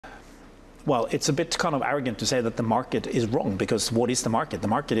Well, it's a bit kind of arrogant to say that the market is wrong, because what is the market? The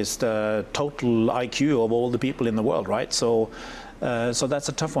market is the total IQ of all the people in the world, right? So that's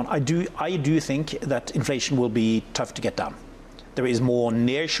a tough one. I do think that inflation will be tough to get down. There is more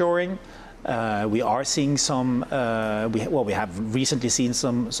nearshoring. We are seeing some. We have recently seen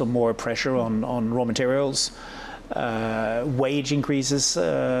some more pressure on raw materials. Wage increases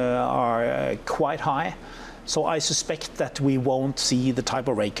are quite high. So I suspect that we won't see the type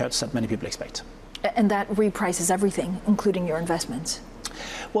of rate cuts that many people expect. And that reprices everything, including your investments.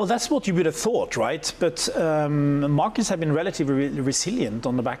 Well, that's what you would have thought, right? But markets have been relatively resilient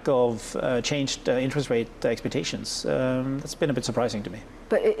on the back of changed interest rate expectations. That's been a bit surprising to me.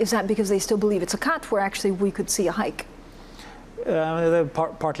 But is that because they still believe it's a cut, where actually we could see a hike?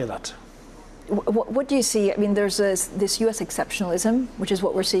 Partly that. What do you see? I mean, there's this U.S. exceptionalism, which is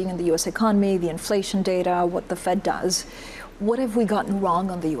what we're seeing in the U.S. economy, the inflation data, what the Fed does. What have we gotten wrong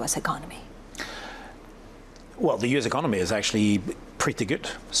on the U.S. economy? Well, the U.S. economy is actually pretty good,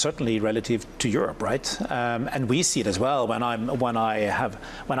 certainly relative to Europe, right? And we see it as well. When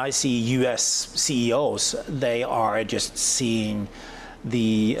I see U.S. CEOs, they are just seeing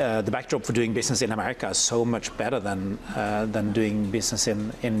the backdrop for doing business in America is so much better than doing business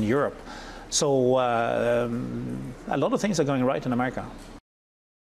in Europe. So a lot of things are going right in America.